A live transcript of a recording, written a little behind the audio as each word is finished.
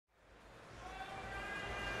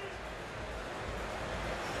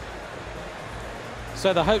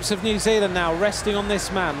So the hopes of New Zealand now resting on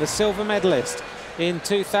this man, the silver medalist in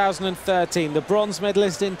 2013, the bronze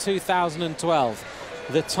medalist in 2012.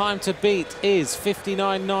 The time to beat is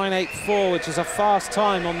 59.984, which is a fast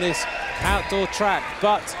time on this outdoor track,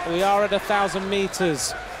 but we are at 1,000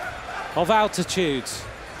 meters of altitude.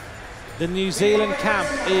 The New Zealand camp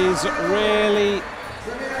is really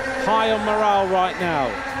high on morale right now.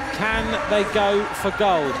 Can they go for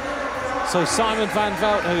gold? So Simon van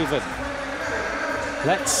Velthooven,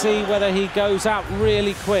 let's see whether he goes out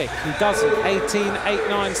really quick. He doesn't.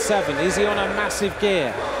 18.897. Is he on a massive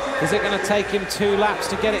gear? Is it going to take him 2 laps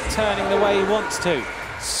to get it turning the way he wants to?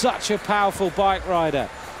 Such a powerful bike rider.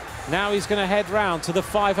 Now he's going to head round to the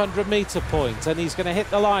 500-meter point, and he's going to hit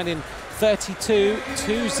the line in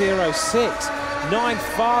 32.206. 9th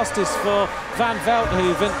fastest for Van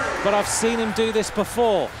Velthooven, but I've seen him do this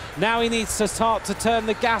before. Now he needs to start to turn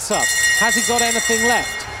the gas up. Has he got anything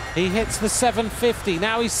left? He hits the 750.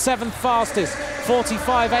 Now he's 7th fastest,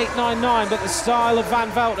 45.899. But the style of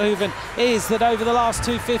Van Velthooven is that over the last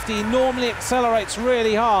 250, he normally accelerates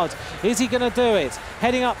really hard. Is he going to do it?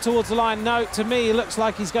 Heading up towards the line. No, to me, it looks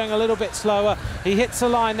like he's going a little bit slower. He hits the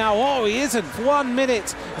line now. Oh, he isn't. 1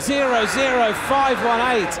 minute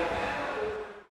 0.0518.